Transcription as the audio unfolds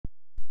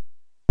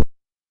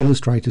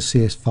Illustrator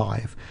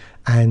CS5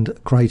 and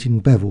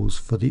creating bevels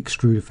for the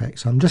extrude effect.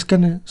 So I'm just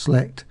going to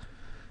select,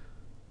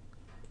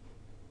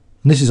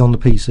 and this is on the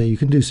PC. You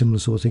can do similar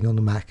sort of thing on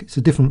the Mac. It's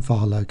a different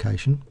file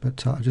location,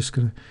 but I'm just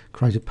going to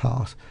create a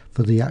path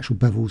for the actual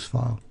bevels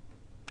file.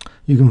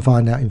 You can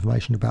find out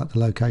information about the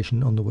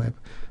location on the web,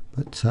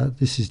 but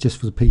this is just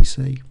for the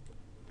PC.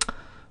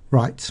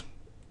 Right,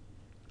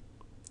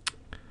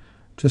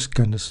 just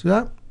going to set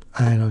that,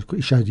 and I'll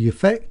quickly show the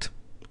effect: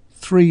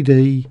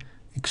 3D,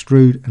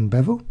 extrude and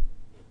bevel.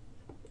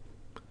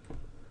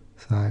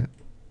 So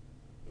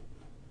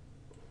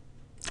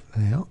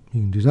now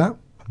you can do that.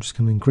 I'm just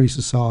going to increase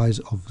the size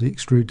of the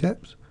extrude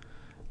depth,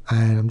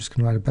 and I'm just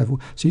going to add a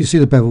bevel. So you see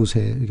the bevels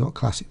here. You've got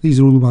classic. These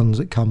are all the ones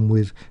that come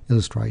with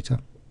Illustrator.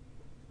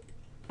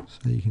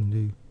 So you can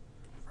do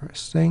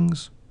various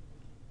things.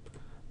 I'm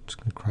just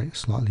going to create a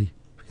slightly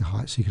bigger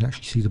height so you can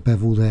actually see the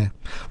bevel there.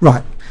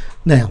 Right,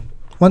 now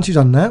once you've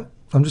done that,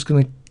 I'm just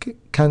going to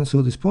cancel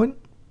at this point.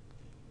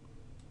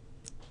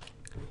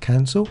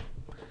 Cancel,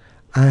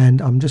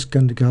 and I'm just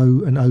going to go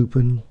and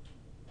open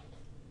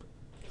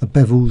a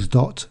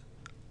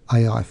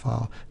bevels.ai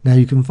file. Now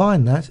you can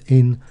find that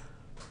in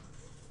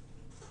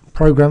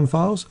program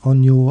files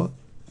on your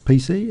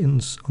PC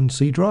on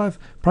C drive,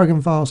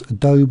 program files,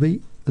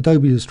 Adobe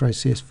Illustrator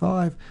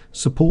CS5,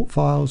 support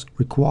files,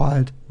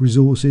 required,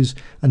 resources,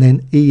 and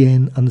then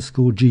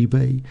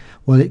en_GB.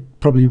 Well, it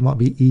probably might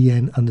be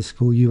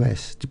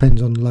en_US,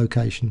 depends on the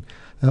location.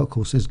 Of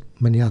course, there's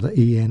many other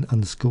en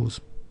underscores.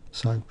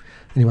 So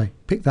anyway,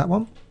 pick that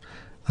one,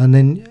 and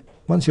then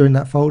once you're in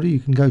that folder, you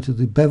can go to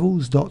the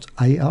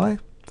bevels.ai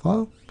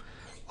file,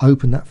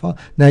 open that file.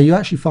 Now you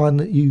actually find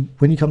that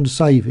when you come to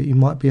save it, you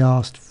might be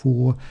asked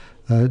for,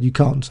 you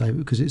can't save it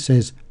because it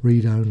says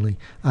read only,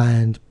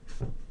 and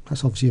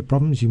that's obviously a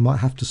problem. You might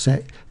have to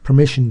set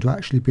permission to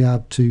actually be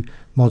able to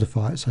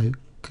modify it. So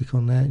click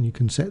on there and you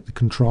can set the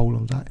control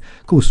on that.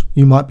 Of course,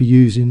 you might be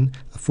using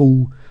a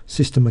full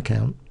system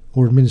account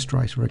or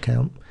administrator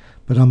account,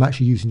 but I'm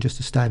actually using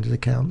just a standard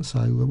account, so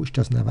which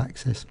doesn't have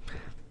access.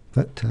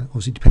 But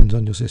obviously depends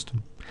on your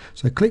system.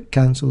 So click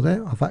cancel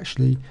there. I've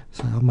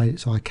made it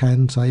so I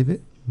can save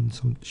it, and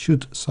some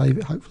should save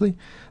it hopefully.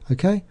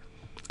 Okay,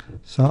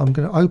 so I'm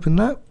going to open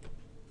that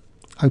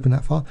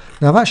file.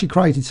 Now I've actually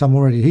created some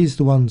already. Here's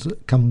the ones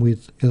that come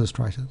with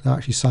Illustrator. They're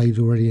actually saved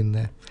already in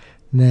there.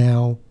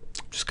 Now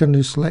I'm just going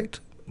to select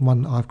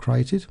one that I've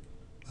created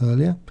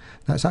earlier.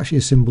 That's actually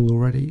a symbol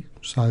already,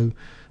 so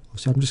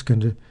obviously I'm just going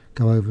to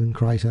go over and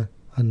create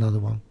another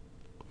one.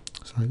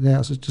 So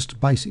there's just a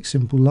basic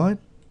simple line,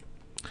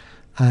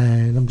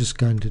 and I'm just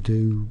going to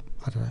do,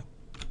 I don't know,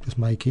 just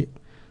make it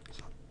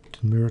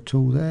the mirror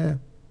tool there.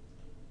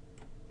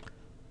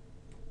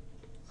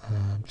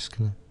 I'm just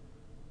going to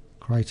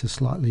create a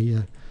slightly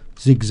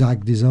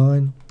zigzag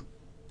design.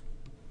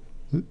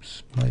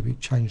 Oops, maybe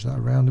change that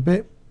around a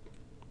bit.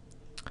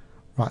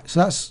 Right,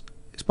 so it's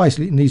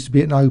basically, it needs to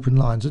be an open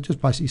line, so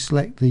just basically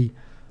select the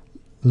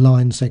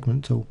line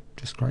segment tool,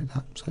 just create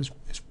that. So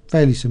it's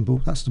fairly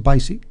simple. That's the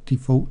basic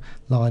default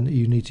line that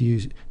you need to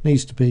use. It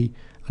needs to be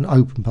an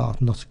open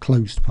path, not a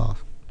closed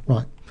path.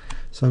 Right,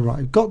 so right,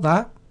 you've got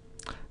that,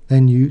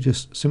 then you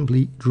just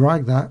simply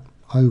drag that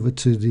over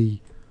to the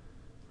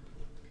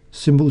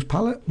symbols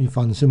palette. You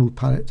find the symbol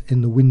palette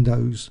in the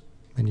Windows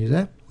menu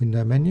there,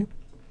 window menu,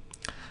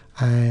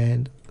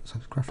 and so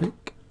it's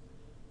graphic,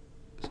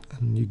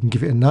 and you can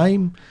give it a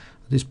name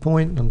at this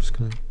point. I'm just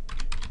going to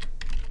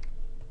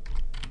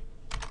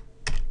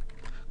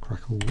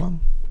crackle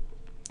one.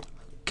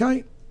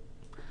 Okay,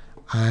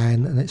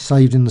 and it's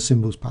saved in the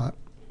symbols palette.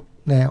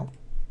 Now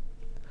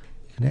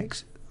you can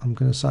exit. I'm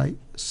going to say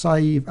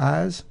save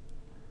as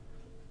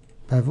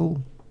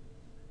bevel,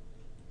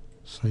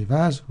 save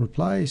as,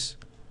 replace.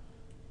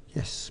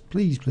 Yes,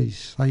 please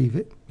save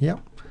it. Yep.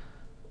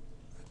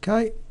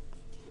 Okay,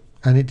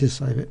 and it does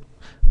save it.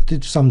 I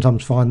did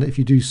sometimes find that if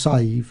you do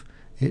save,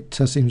 it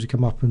seems to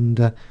come up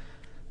and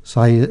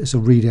say it's a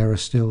read error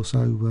still.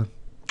 So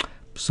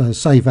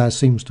save as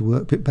seems to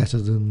work a bit better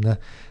than the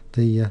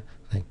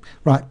thing.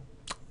 Right,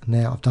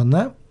 now I've done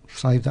that.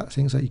 Save that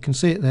thing so you can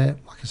see it there,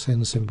 like I say in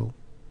the symbol.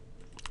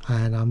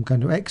 And I'm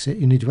going to exit.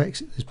 You need to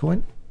exit at this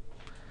point.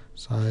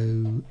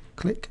 So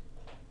click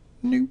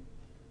new.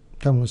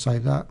 Don't want to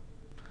save that.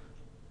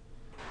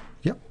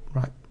 Yep,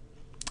 right.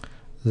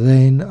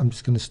 Then I'm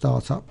just going to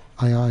start up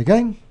AI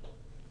again.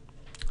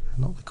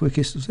 Not the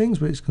quickest of things,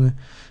 but it's going to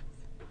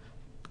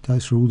go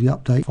through all the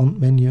update font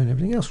menu and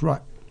everything else.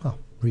 Right. Oh,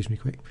 reasonably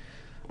quick.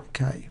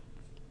 Okay.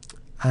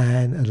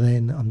 And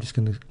then I'm just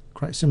going to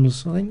create a similar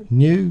thing.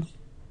 New.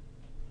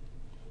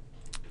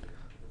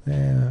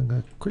 There, I'm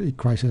going to quickly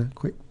create a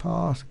quick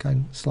path.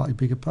 Again, slightly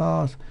bigger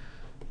path.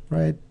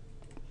 Red.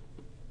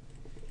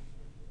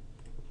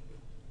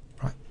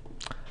 Right.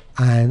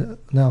 And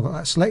now I've got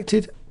that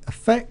selected.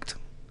 Effect,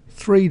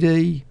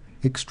 3D,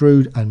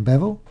 extrude and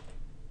bevel.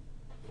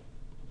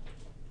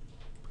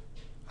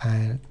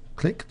 And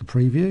click the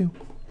preview.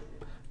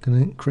 Going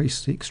to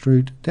increase the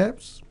extrude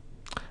depths.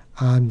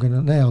 I'm going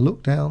to now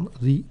look down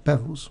the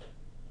bevels.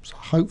 So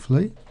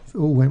hopefully, if it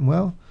all went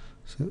well,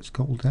 So it's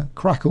called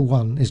Crackle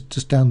 1 is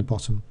just down the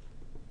bottom.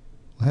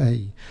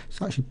 Hey,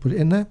 let's actually put it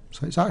in there.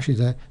 So it's actually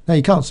there. Now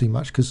you can't see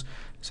much because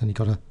it's only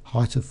got a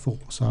height of 4.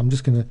 So I'm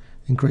just going to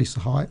increase the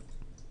height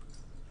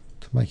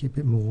to make it a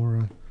bit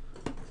more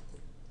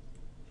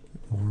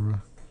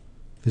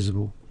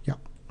visible. Yeah,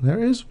 there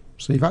it is.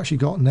 So you've actually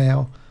got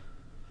now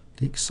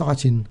the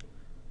exciting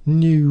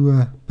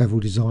new bevel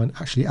design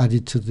actually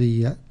added to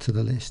the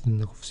list,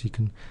 and obviously you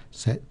can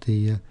set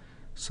the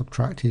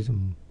subtracted,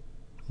 and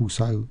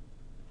also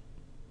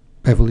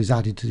bevel is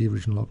added to the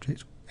original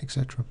object,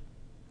 etc.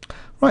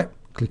 Right,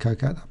 click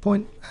OK at that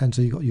point, and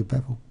so you've got your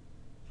bevel.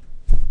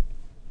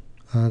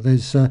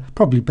 There's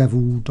probably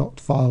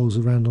bevel.files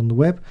around on the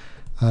web,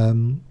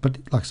 but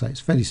like I say, it's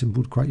fairly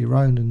simple to create your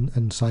own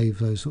and save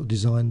those sort of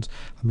designs.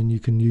 I mean, you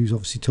can use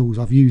obviously tools.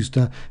 I've used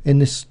in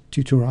this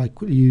tutorial, I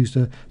quickly used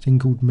a thing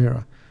called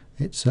Mirror.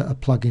 It's a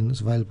plugin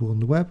that's available on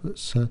the web.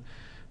 That's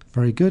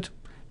very good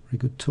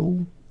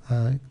tool.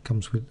 It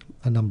comes with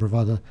a number of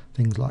other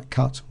things like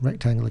cut,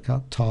 rectangular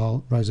cut,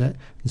 tile, rosette,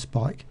 and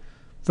spike.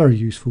 Very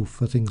useful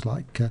for things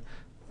like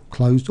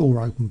closed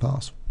or open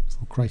pass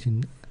for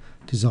creating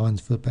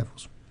designs for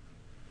bevels.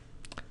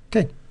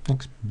 Okay,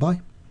 thanks.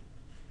 Bye.